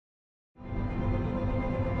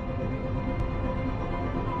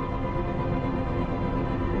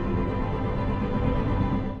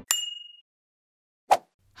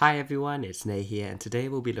Hi everyone, it's Nay here, and today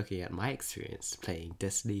we'll be looking at my experience playing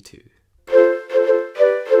Destiny 2.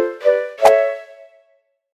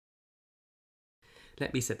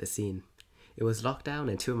 Let me set the scene. It was lockdown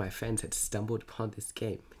and two of my friends had stumbled upon this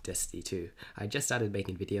game, Destiny 2. I just started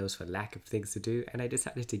making videos for lack of things to do, and I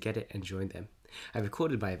decided to get it and join them. I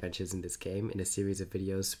recorded my adventures in this game in a series of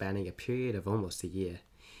videos spanning a period of almost a year.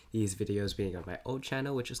 These videos being on my old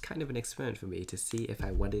channel, which was kind of an experiment for me to see if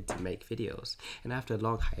I wanted to make videos. And after a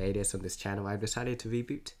long hiatus on this channel, I've decided to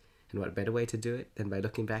reboot. And what better way to do it than by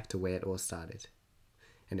looking back to where it all started.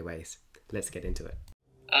 Anyways, let's get into it.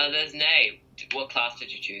 There's Nay. What class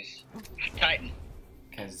did you choose? Titan.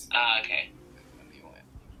 Cause Okay.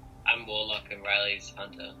 I'm Warlock and Riley's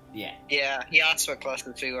Hunter. yeah. Yeah, he asked what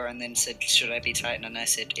classes we were and then said, should I be Titan? And I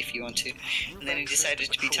said, if you want to. And then he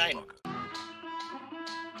decided to be Titan.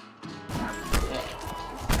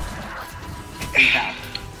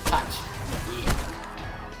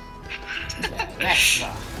 Touch.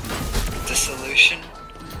 The solution?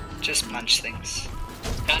 Just punch things.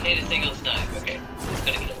 Can't hit a single snipe. Okay, it's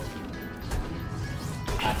gonna kill.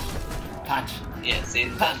 Punch. Yeah, see,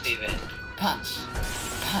 that's the event. Punch.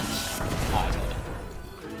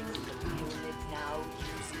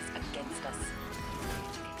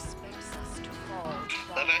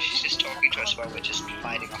 Love how she's just talking to us while we're just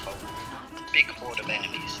fighting a whole big horde of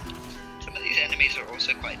enemies. Some of these enemies are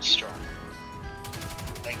also quite strong.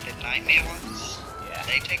 Like the nightmare ones, Yeah.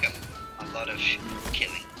 they take a lot of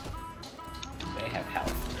killing. They have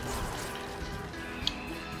health.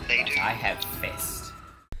 They do. I have fist.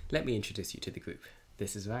 Let me introduce you to the group.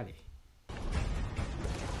 This is Riley.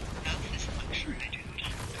 Health is a luxury,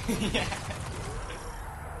 dude.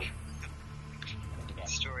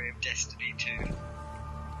 Story of Destiny 2.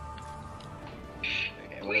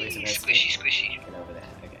 Okay, Wee, squishy. Get over there.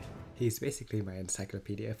 Okay. He's basically my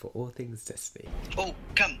encyclopedia for all things Destiny. Oh,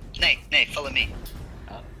 come, Nay, follow me.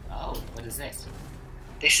 Oh, what is this?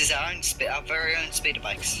 This is our very own speeder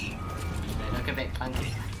bikes. They look a bit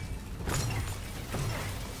clunky.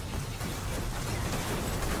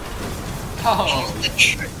 Oh!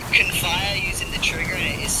 You can fire using the trigger,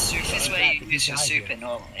 and it is super is where you use your super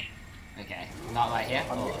normally. Okay, not like here?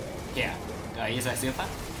 Or here? Do I use my super?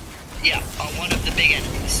 Yeah, on one of the big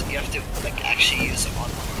enemies. You have to like actually use them on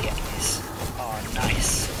one of the enemies. Oh,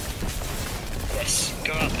 nice. Yes,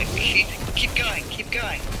 go up and keep going. It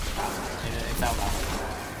fell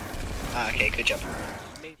off. Ah, okay, good job.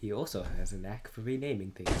 He also has a knack for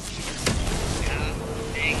renaming things.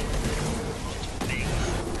 Bing.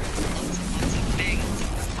 Lots of bings.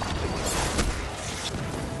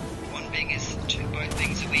 One bing is both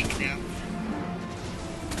bings a week now.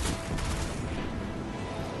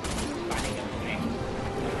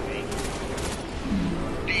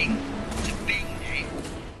 Bing. It's a bing name.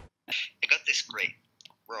 I got this great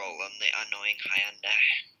roll on the annoying Hyundai.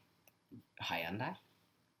 Hyundai?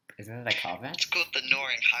 Isn't it a car van? It's called the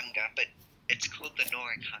Gnawing Hunger, but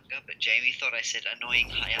Jamie thought I said annoying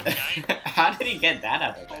Hyundai. How did he get that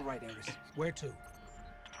out of it? All right, Eris. Where to?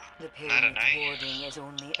 The I don't period know. warding is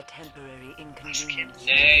only a temporary inconvenience.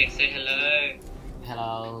 Nay, say hello.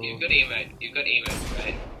 Hello. You've got emote,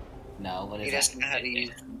 right? No, what is He that? doesn't know how to use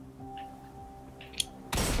it.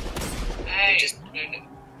 Hey, Just- no,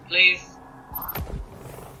 please.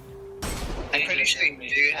 I'm pretty sure you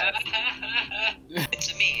do have.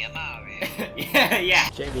 It's me, Amari. yeah.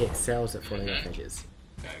 Jamie excels at falling off edges.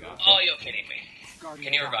 Oh, you're kidding me.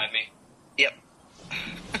 Can you revive me? Yep.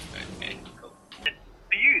 Okay, cool.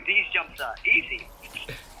 For you, these jumps are easy.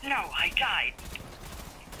 No, I died.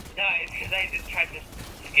 No, it's because I just tried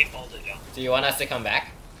to skip all the jumps. Do you want us to come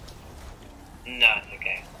back? No, it's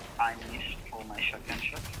okay. I missed all my shotgun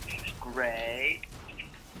shots, which is great.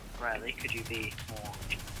 Riley, could you be more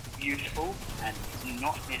useful and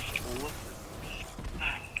not miss all of them?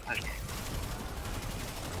 Okay.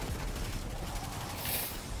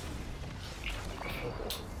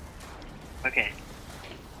 Okay.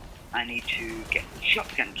 I need to get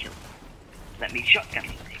shotgun kills. Let me shotgun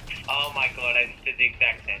things. Oh my god, I did the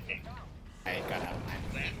exact same thing. I got out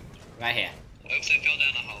of mine. Right here. Oops, I fell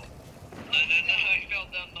down the hole. No, I fell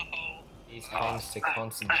down the hole. He's trying to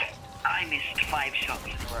concentrate. I missed 5 shots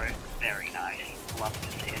in a row. Very nice. Love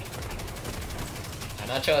to see it. I'm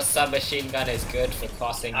not sure a submachine gun is good for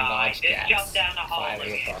crossing large just gaps. jump down the hole,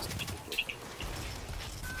 Firing okay. across.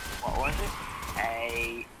 What was it?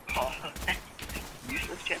 A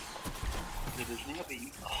useless jet. It is now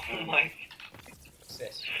being. Oh my. What's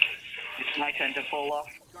this? It's my turn to fall off.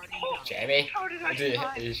 Jamie? How did I Are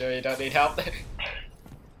survive? you sure you don't need help?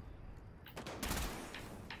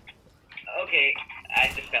 Okay, I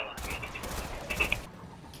just fell off.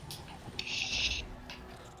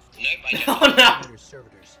 Oh no!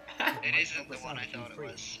 It isn't the one I thought it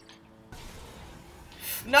was.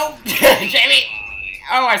 No! Jamie!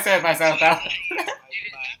 Oh, I saved myself though. That's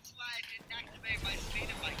why I didn't activate my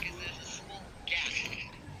speeder bike, because there's a small gap.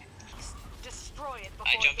 Destroy it before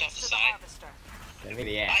I it jumped gets off the to side. harvester. Maybe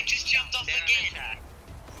the end. I just jumped off again.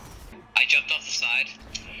 I jumped off the side.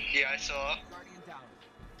 Yeah, I saw.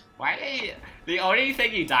 Why are you... The only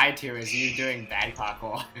thing you died to is you doing bad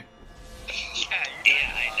parkour. Yeah,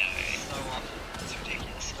 I know. So it's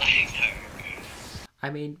ridiculous. I know. I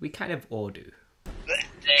mean, we kind of all do. Then,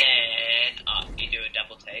 you do a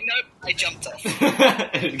double take. Nope, I jumped off.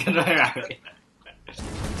 Good way around it.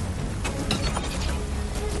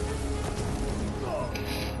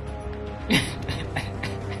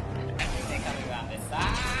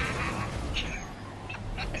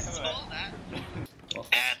 I saw that.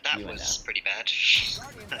 And that You went was down. pretty bad.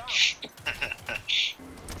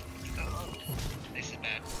 Oh, this is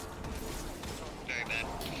bad. Very bad.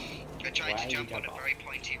 I tried Why to you jump on jump a off? very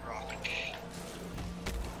pointy rock.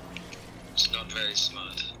 It's not very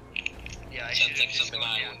smart. Yeah, I Sounds should have like just something gone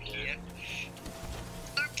I down would do. here.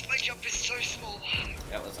 Nope, my jump is so small.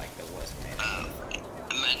 That was like the worst man.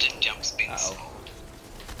 Imagine jumps being Uh-oh. small.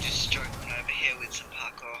 Just stroking over here with some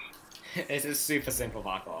parkour. This is super simple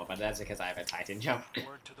parkour, but that's because I have a Titan jump.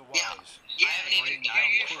 Word to the Yeah, wise. yeah, haven't even you done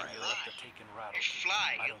Courier up the taken rattle. You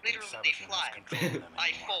fly, I you don't think literally Saracen fly. has control of them I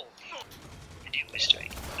anymore. fall. And it was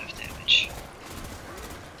doing no damage.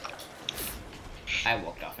 I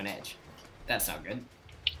walked off an edge. That's not good.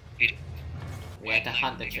 You, We had to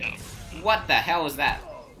hunt the pick it chick. up. What the hell was that?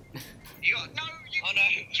 You got, no, you, Oh, no.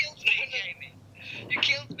 you killed me, Jamie. You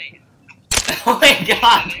killed me. Oh my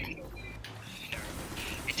god!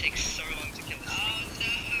 It takes so long to kill this Oh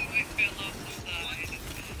no, I fell off the side.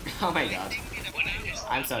 Oh my god. When I was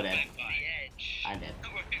I'm so dead. on the edge. I'm dead. No,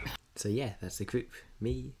 So yeah, that's the group.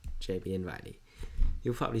 Me, JB and Riley.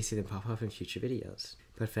 You'll probably see them pop up in future videos.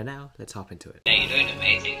 But for now, let's hop into it. No, you're doing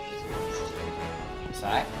amazing.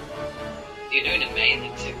 Sorry? You're doing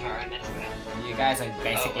amazing so far in this one. You guys are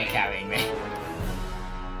basically wait. carrying me.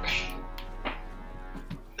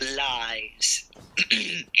 lies.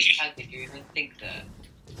 How could you even think that?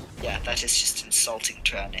 Yeah, that is just insulting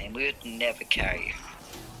to our name. We would never carry you.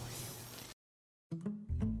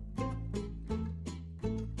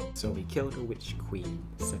 So we killed a witch queen,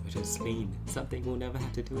 severed her spleen, something we'll never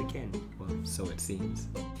have to do again. Well, so it seems.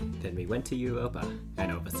 Then we went to Europa,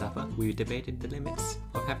 and over supper, we debated the limits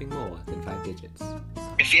of having more than 5 digits.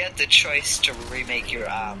 If you had the choice to remake your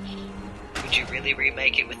arm, would you really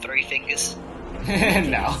remake it with 3 fingers?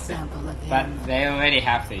 No. But they already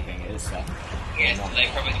have 3 fingers, so. Yes, they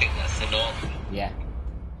probably think that's the norm. Yeah.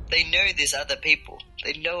 They know there's other people.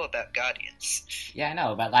 They know about Guardians. Yeah, I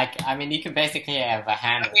know, but like, I mean, you can basically have a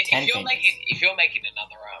hand I with mean, 10 if you're fingers. making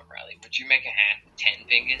another arm, Riley, would you make a hand with 10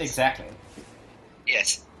 fingers? Exactly.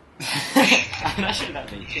 Yes. I'm not sure that'd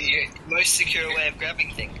be. Most secure way of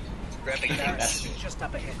grabbing things. Grabbing That's things. true. Just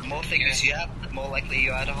up ahead. The more fingers you have, the more likely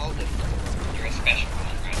you are to hold it. You're a special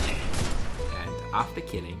one, Riley. And after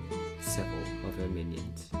killing several of her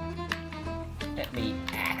minions, let me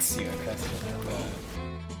ask you a question.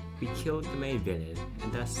 We killed the main villain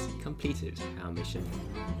and thus completed our mission.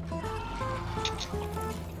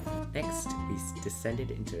 Next, we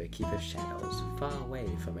descended into a keep of shadows, far away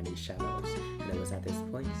from any shadows, and it was at this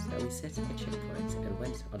point that we set a checkpoint and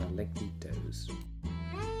went on a lengthy doze.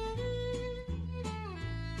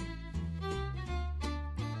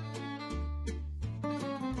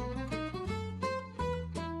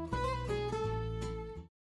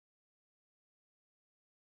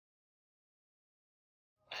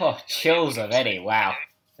 Oh, chills already, wow.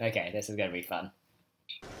 Okay, this is gonna be fun.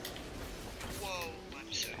 Whoa,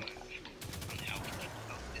 I'm so unhealthy.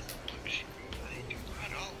 Oh, this is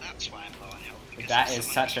oh, that's why I'm low on health. because That there's is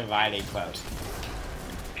so such a Riley quote. much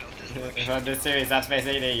health is From the series, that's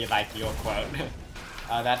basically like your quote.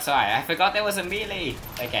 Oh, that's right, I forgot there was a melee!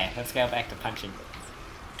 Okay, let's go back to punching things.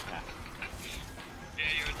 Yeah,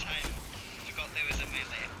 you're a time. Forgot there was a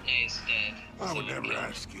melee. Nate's dead. I would Someone never killed.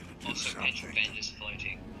 ask you to do Also, Petra something Ben is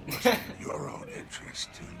floating. your own interest.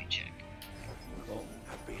 Let me check. Oh,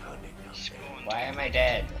 Happy hunting, young man. Spawned. why am I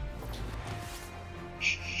dead?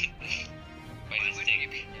 Wait, is Diggy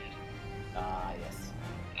dead? Ah, yes.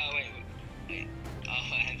 Oh, wait. Oh,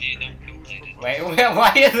 have you not completed? Wait,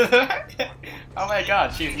 why is it? Oh my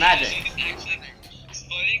god, she's magic. She's actually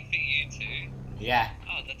exploding for you too. Yeah.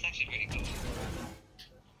 Oh, that's actually really cool.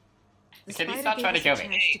 The Can you spider stop trying to gave us kill a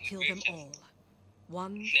me? chance to kill them all.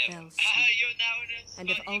 One fell Never. swoop. You're now in a And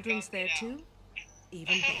if spot, you Aldrin's can't there get too,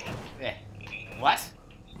 even better. Yeah. What? out.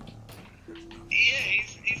 Yeah,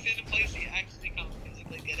 he's in a place he actually can't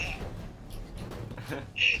physically get out.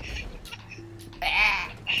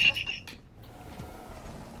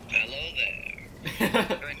 Hello there.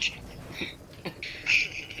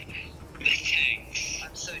 The tanks.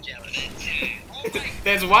 I'm so jealous. The tanks. Oh my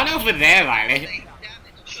There's one over there, Riley. god,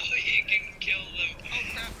 damage. So you can kill them. Oh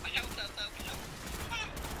crap, help.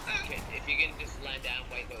 Okay, if you can just lie down,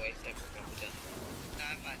 wait the way, step for competent. No,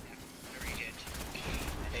 I'm fine now. Very good.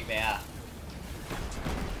 I think they are.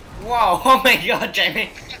 Whoa! Oh my god, Jamie!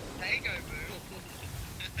 There you go, boo.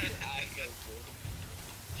 I go for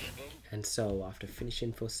And so, after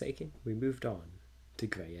finishing Forsaken, we moved on to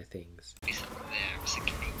grayer things. There, it's a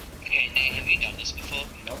king. Okay, Nate, have you done this before?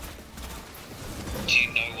 Nope. Do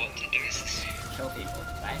you know what to do? Kill people,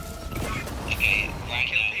 right? Okay, right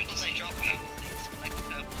Kill now people, they drop purple things, like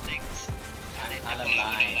purple things. And it I never love we know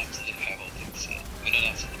mine. that's the purple thing set. We know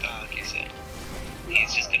that's the purple thing set.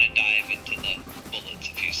 He's just gonna dive into the bullets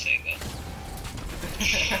if you say that.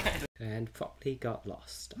 And probably got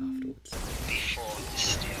lost afterwards. before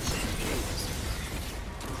this DLC.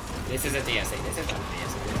 This is a DLC, this is not a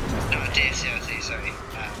DLC. No, DLC, sorry.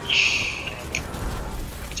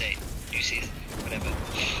 Update, UCs, whatever.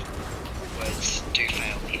 Words do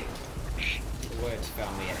fail me. The words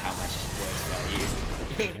found me at how much words about you.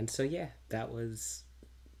 And so yeah, that was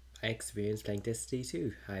my experience playing Destiny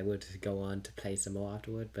 2. I would go on to play some more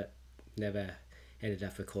afterward, but never ended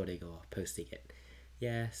up recording or posting it.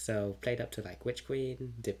 Yeah, so played up to like Witch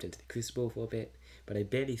Queen, dipped into the Crucible for a bit, but I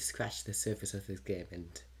barely scratched the surface of this game,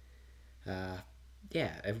 and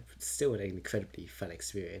yeah, it was still an incredibly fun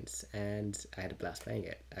experience, and I had a blast playing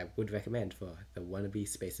it. I would recommend for the wannabe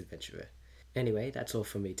space adventurer. Anyway, that's all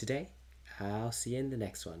from me today. I'll see you in the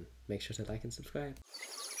next one. Make sure to like and subscribe.